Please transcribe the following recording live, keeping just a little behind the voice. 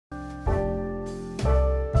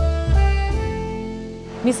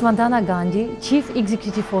Miss Vandana Gandhi, Chief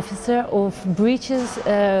Executive Officer of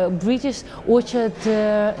British Orchard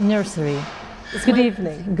Nursery. Good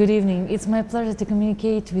evening. Good evening. It's my pleasure to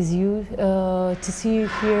communicate with you, to see you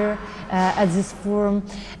here at this forum.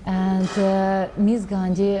 And Miss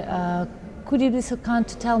Gandhi, could you be so kind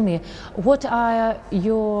to tell me what are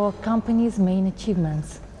your company's main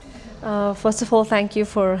achievements? First of all, thank you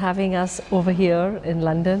for having us over here in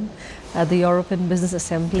London at the European Business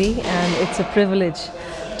Assembly, and it's a privilege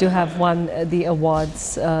to have won the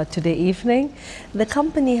awards today evening. The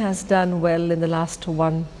company has done well in the last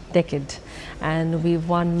 1 decade, and we've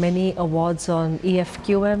won many awards on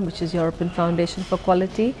EFQM, which is European Foundation for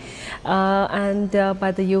Quality, and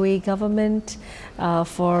by the UAE government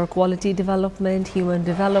for quality development, human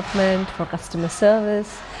development, for customer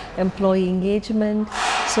service, employee engagement.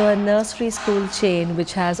 So a nursery school chain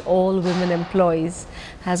which has all women employees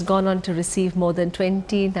has gone on to receive more than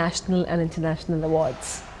 20 national and international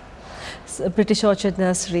awards. So British Orchard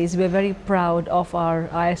Nurseries, we are very proud of our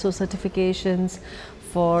ISO certifications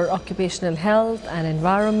for occupational health and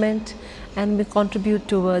environment, and we contribute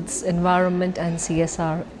towards environment and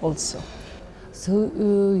CSR also. So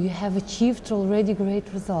you have achieved already great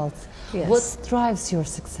results. Yes. What drives your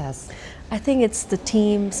success? I think it's the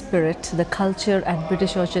team spirit, the culture at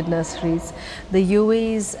British Orchard Nurseries, the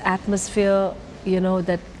UAE's atmosphere,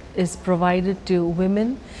 that is provided to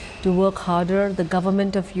women to work harder, the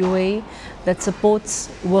government of UAE that supports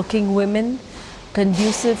working women,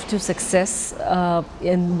 conducive to success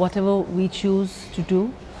in whatever we choose to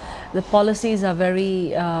do. The policies are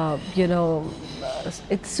very,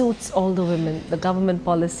 it suits all the women, the government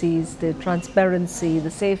policies, the transparency,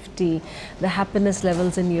 the safety, the happiness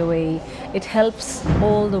levels in UAE. It helps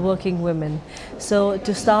all the working women. So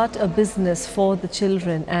to start a business for the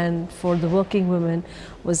children and for the working women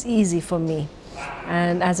was easy for me.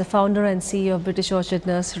 And as a founder and CEO of British Orchard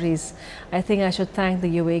Nurseries, I think I should thank the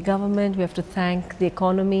UAE government. We have to thank the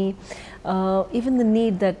economy, even the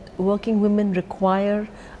need that working women require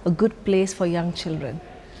a good place for young children.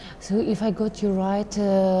 So if I got you right,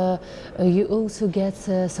 you also get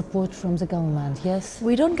support from the government, yes?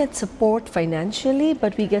 We don't get support financially,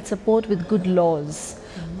 but we get support with good laws,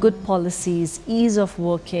 good policies, ease of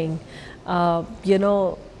working,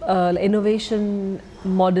 innovation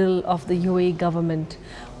model of the UAE government,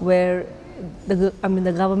 where the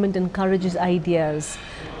government encourages ideas,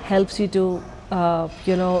 helps you to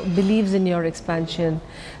believes in your expansion.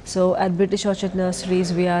 So at British Orchard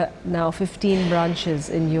Nurseries, we are now 15 branches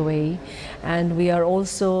in UAE, and we are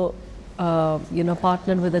also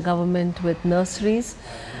partnered with the government with nurseries,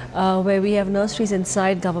 where we have nurseries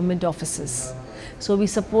inside government offices. So we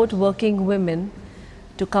support working women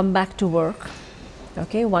to come back to work,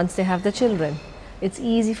 once they have the children. It's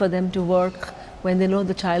easy for them to work when they know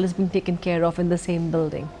the child is being taken care of in the same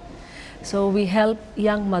building. So we help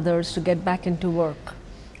young mothers to get back into work.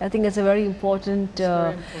 I think it's a very important,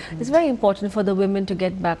 it's very important for the women to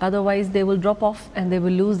get back. Otherwise they will drop off and they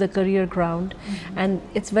will lose their career ground. And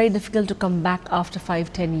it's very difficult to come back after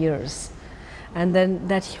 5-10 years. And then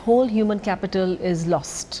that whole human capital is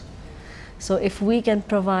lost. So if we can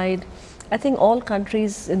provide, I think all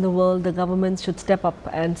countries in the world, the governments should step up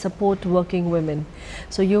and support working women.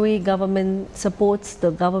 So UAE government supports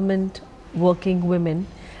the government working women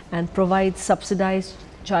and provides subsidized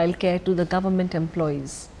childcare to the government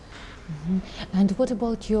employees. And what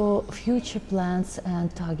about your future plans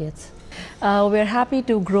and targets? We're happy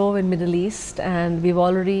to grow in Middle East, and we've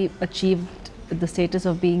already achieved the status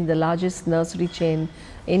of being the largest nursery chain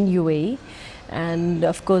in UAE. And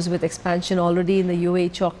of course, with expansion already in the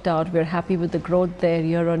UAE chalked out, we're happy with the growth there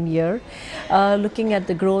year on year. Looking at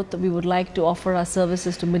the growth, we would like to offer our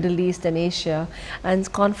services to Middle East and Asia. And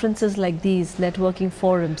conferences like these, networking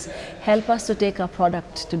forums, help us to take our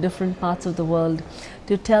product to different parts of the world,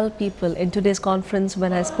 to tell people. In today's conference,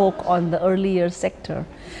 when I spoke on the early years sector,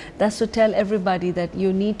 that's to tell everybody that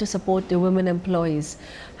you need to support the women employees,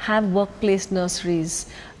 have workplace nurseries,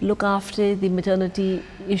 look after the maternity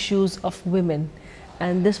issues of women.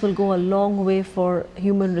 And this will go a long way for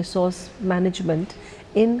human resource management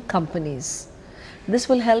in companies. This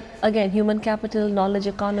will help, again, human capital, knowledge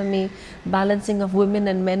economy, balancing of women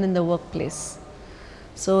and men in the workplace.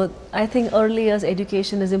 So I think early years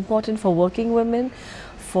education is important for working women,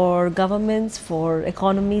 for governments, for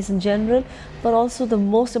economies in general, but also the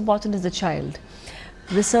most important is the child.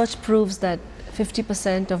 Research proves that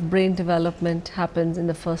 50% of brain development happens in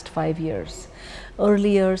the first 5 years.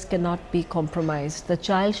 Early years cannot be compromised. The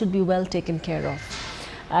child should be well taken care of.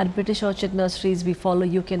 At British Orchard Nurseries, we follow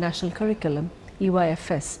UK National Curriculum,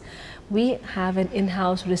 EYFS. We have an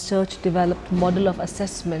in-house research developed model of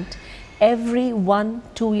assessment every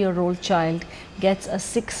 1-2-year-old child gets a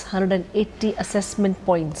 680 assessment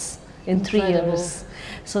points in 3 years.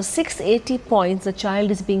 So 680 points, the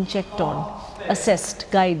child is being checked on, assessed,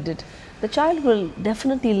 guided. The child will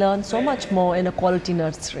definitely learn so much more in a quality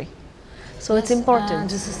nursery. So it's important. And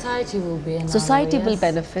the society will be Society will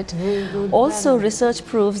benefit. Also, research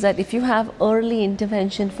proves that if you have early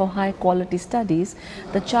intervention for high quality studies,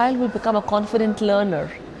 the child will become a confident learner.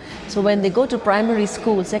 So when they go to primary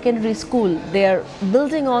school, secondary school, they are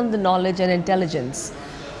building on the knowledge and intelligence.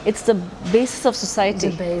 It's the basis of society.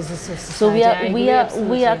 The basis of society. So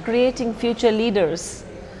we are creating future leaders,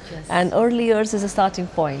 and early years is a starting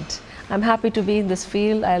point. I'm happy to be in this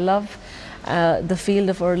field. I love the field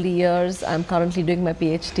of early years. I'm currently doing my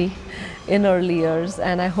PhD in early years,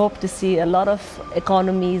 and I hope to see a lot of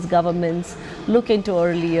economies, governments look into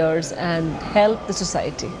early years and help the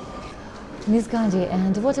society. Ms. Gandhi,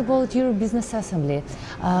 and what about your business assembly?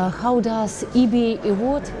 How does EBA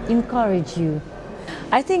award encourage you?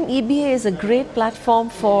 I think EBA is a great platform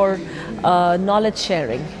for knowledge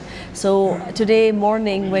sharing. So today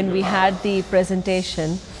morning when we had the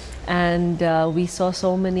presentation, and we saw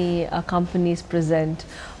so many companies present,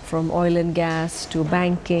 from oil and gas to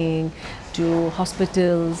banking to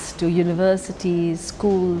hospitals to universities,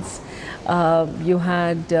 schools. You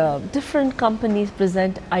had different companies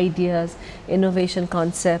present ideas, innovation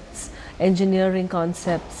concepts, engineering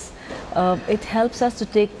concepts. It helps us to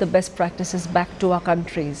take the best practices back to our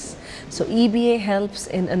countries. So EBA helps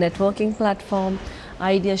in a networking platform,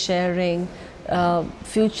 idea sharing,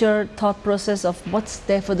 future thought process of what's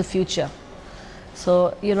there for the future.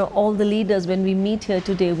 So, you know, all the leaders, when we meet here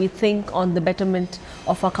today, we think on the betterment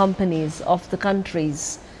of our companies, of the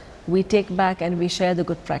countries. We take back and we share the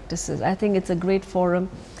good practices. I think it's a great forum.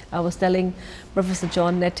 I was telling Professor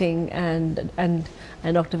John Netting and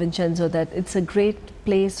Dr. Vincenzo that it's a great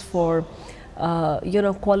place for, you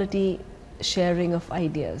know, quality sharing of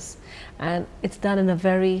ideas. And it's done in a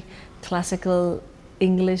very classical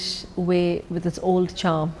English way with its old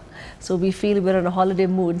charm. So we feel we're in a holiday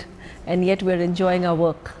mood and yet we're enjoying our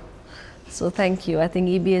work. So thank you. I think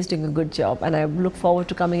EBA is doing a good job and I look forward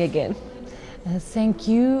to coming again. Thank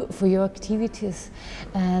you for your activities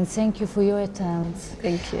and thank you for your attendance.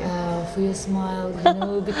 Thank you. For your smile, you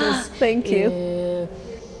know, because thank you.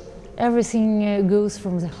 Everything goes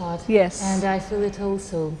from the heart. Yes. And I feel it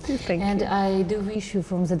also. Thank and you. I do wish you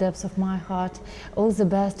from the depths of my heart all the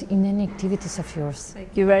best in any activities of yours.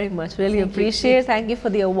 Thank you very much. Really appreciate. Thank you for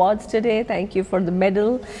the awards today. Thank you for the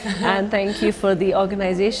medal. And thank you for the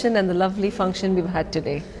organization and the lovely function we've had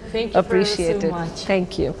today. Thank you appreciate so it. much.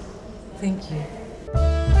 Thank you. Thank you.